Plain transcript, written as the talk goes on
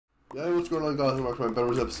Yeah, what's going on, guys? Welcome to my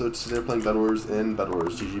BEDWARS episode. Today we're playing BEDWARS in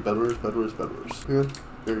BEDWARS. GG, BEDWARS, BEDWARS, BEDWARS. Good.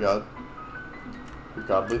 Dear God. You're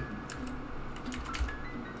godly.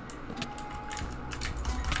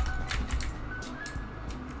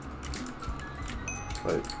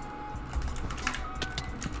 Wait.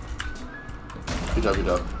 Good job, good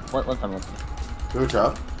job. One time. Do a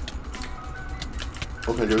trap.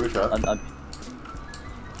 Okay, do a trap.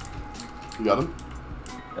 You got him?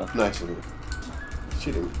 Yeah. Nice. He's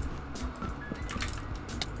cheating.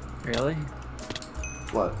 Really?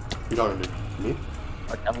 What? You talking to me?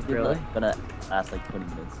 Really? Gonna last like 20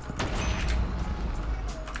 minutes.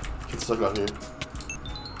 Get stuck out here.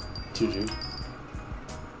 2G.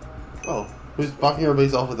 Oh, who's blocking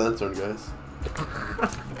everybody's off with end zone, guys?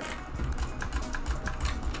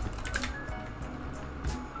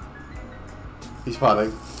 He's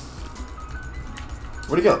potting.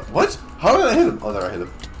 Where'd he go? What? How did I hit him? Oh, there, I hit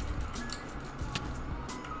him.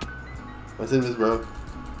 That's in his bro.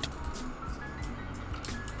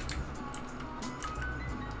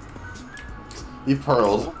 He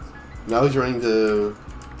pearled. Now he's running to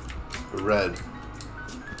red.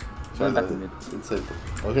 Going back to mid. Insane.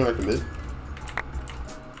 Oh, he's going back to mid?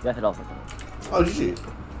 Yeah, hit off. Oh, GG.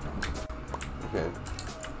 Okay.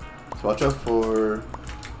 So watch out for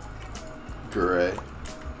gray.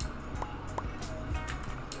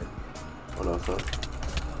 Oh no, it's not.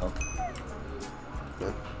 Oh.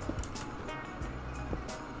 Okay.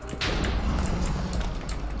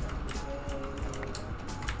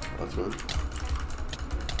 That's good.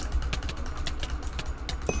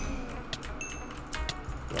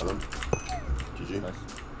 Got him. GG. Nice.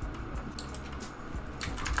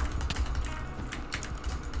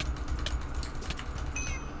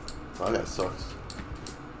 Oh, that guy sucks.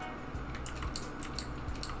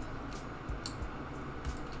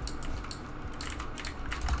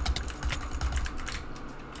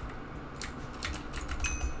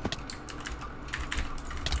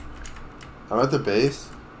 I'm at the base,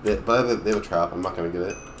 but they have a trap. I'm not gonna get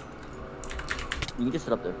it. You can just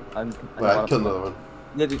sit up there. Wait, I killed another one.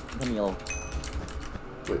 Yeah, become yellow.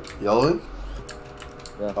 Wait, yellowing?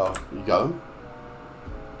 Yeah. Oh, you got him?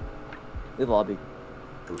 We have lobby.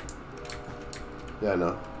 Yeah, I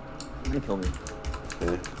know. You're gonna kill me.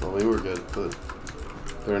 Okay, well, we were good, but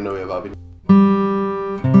there are no way of lobby.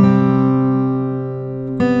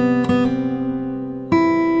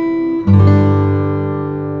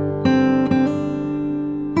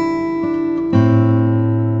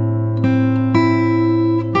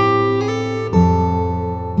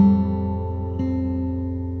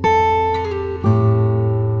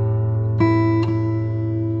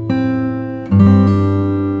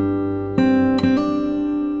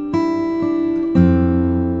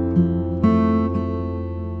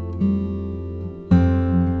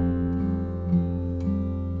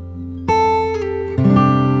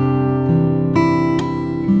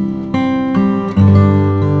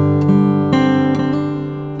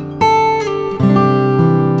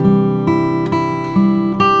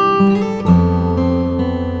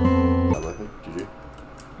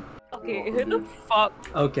 Okay, who the fuck?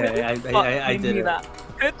 Okay, I did it. That?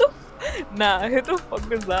 Who the fuck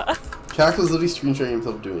was that? Cax was literally screen sharing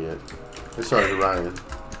himself doing it. Or sorry, Ryan.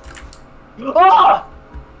 Ah!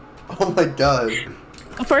 Oh my god.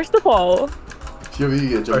 First of all,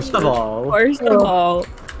 First of all,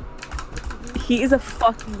 he is a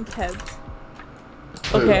fucking kid.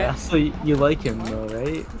 Who? Okay, yeah, so you like him though,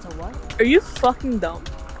 right? are you fucking dumb?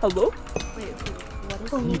 Hello?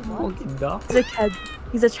 You fucking dumb. He's a kid.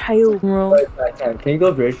 He's a child, bro. Can you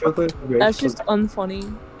go bridge real quick? That's just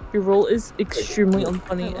unfunny. Your role is extremely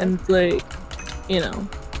unfunny and like, you know,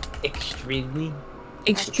 extremely.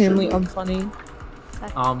 unfunny.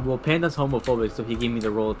 Well, Panda's homophobic, so he gave me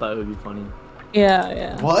the role. Thought it would be funny.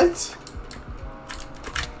 Yeah. What?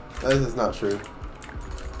 That is not true.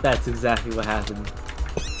 That's exactly what happened.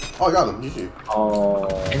 Oh, I got him. GG. Oh.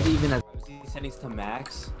 And even as settings to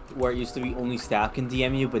max, where it used to be only staff can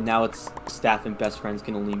DM you, but now it's staff and best friends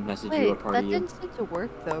can only message you or party you. That didn't seem to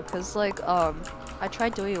work though, cause like I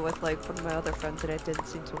tried doing it with like one of my other friends and it didn't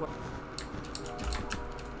seem to work.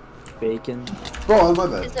 Bacon. Bro, my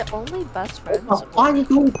bad. Is it only best friends? Why are you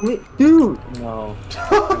doing it, dude? No.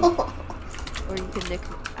 Or you can nick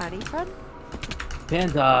any friend?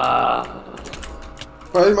 Panda.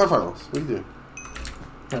 Bro, I did my finals. What do you do?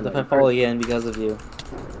 Panda, if I fall again because of you.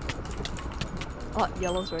 Oh,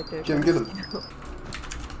 yellow's right there. Get him.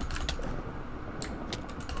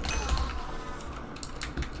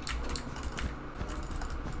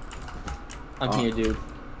 I'm here, dude.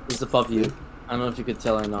 It's above you. I don't know if you could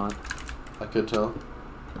tell or not. I could tell.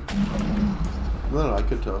 No, I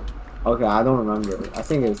could tell. Okay, I don't remember. I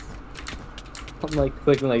think it's I'm like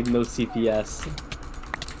clicking like no CPS.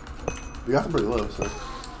 You got them pretty low, so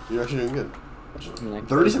you're actually doing good. Yeah,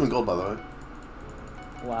 37 gold, by the way.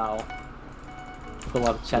 Wow. A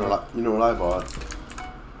lot of chat. You know what I bought?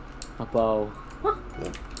 A bow.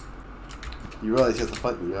 Yeah. You realize you have to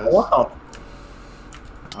fight me, guys. Wow.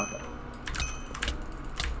 Okay.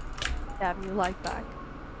 Damn, you like back.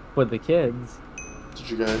 For the kids. Did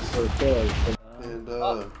you guys? Okay. And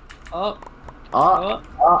Up. Ah.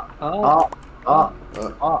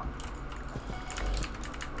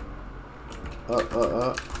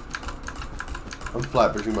 I'm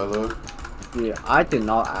flat bridging, by the way. Dude, I did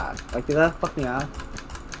not ask. Like, did I fucking ask?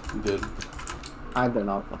 You did. I did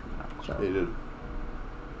not fucking ask. Yeah, you did.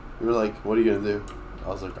 You were like, what are you gonna do? I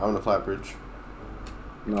was like, I'm gonna flat bridge.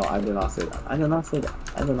 No, I did not say that. I did not say that.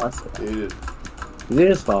 I did not say that. Yeah, you did. You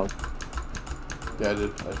just fall. Yeah, I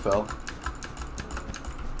did. I fell.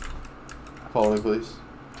 Follow me, please.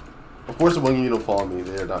 Of course, the one you don't follow me.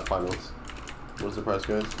 They are not finals. What a surprise,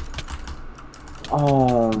 guys.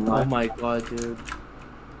 Oh Oh my god, dude.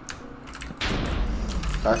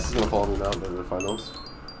 Max is gonna follow me now. They're the finals.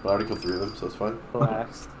 But I already killed 3 of them, so it's fine.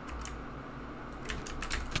 Relax.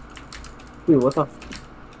 Dude, what the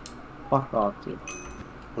fuck off, dude.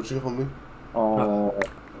 What you gonna me? Oh.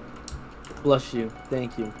 Bless you.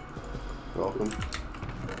 Thank you. You're welcome.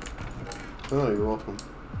 Oh, you're welcome.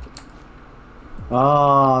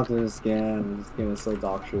 Oh, this game. This game is so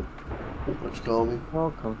dog shit. What you call me?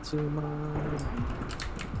 Welcome to my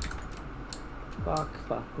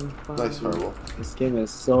fucking Nice fireball. This game is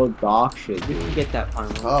so dog shit, You can dude. get that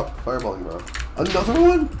final. Stop fireballing, bro. Another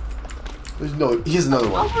one? There's no. He has another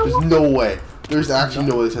one. There's no way. There's actually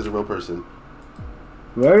no way this has a real person.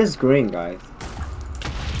 Where is green, guys?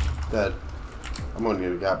 Dead. I'm gonna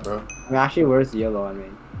need a gap, bro. I mean, actually, where's yellow? I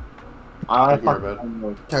mean, I Right here, fucking bud. don't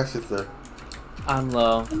know. Tax sits there. I'm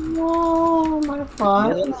low. No, my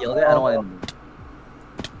fun. Yell it, I don't want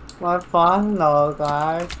My fun, no,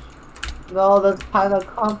 guys. No, that's Panda,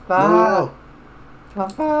 come back. No.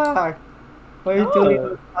 Come back. What are you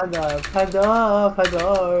doing, Panda? Panda,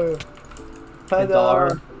 Panda.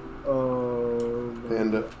 Pandar. Oh.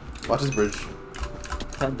 And watch this bridge.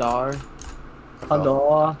 Pandar. I fell. Panda.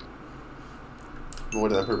 What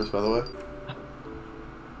did that purpose, by the way?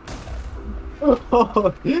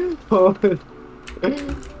 Oh.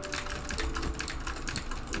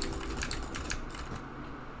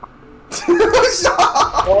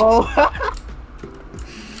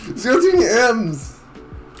 0 M's.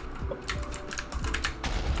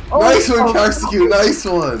 Oh, Nice one, oh. Karsky. Nice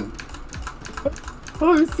one.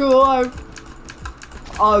 I'm still alive.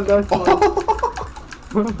 Oh, that's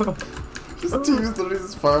one. Just teams literally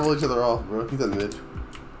just fireball each other off, bro. He's at mid. You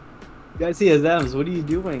guys see his M's. What are you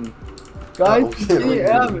doing? Guys, Oh, okay,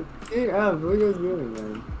 DM, what are you guys doing,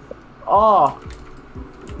 man? Oh.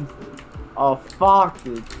 Oh, fuck,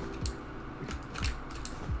 dude.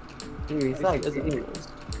 Dude, he's like,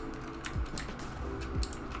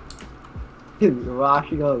 dude, we're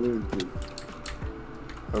actually gonna lose, dude.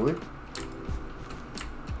 Are we?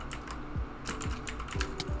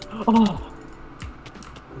 Oh.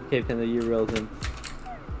 Okay, Panda, you rolled him.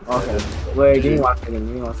 Okay. Wait, give me 1 second,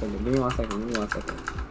 give me 1 second, give me 1 second, give me 1 second.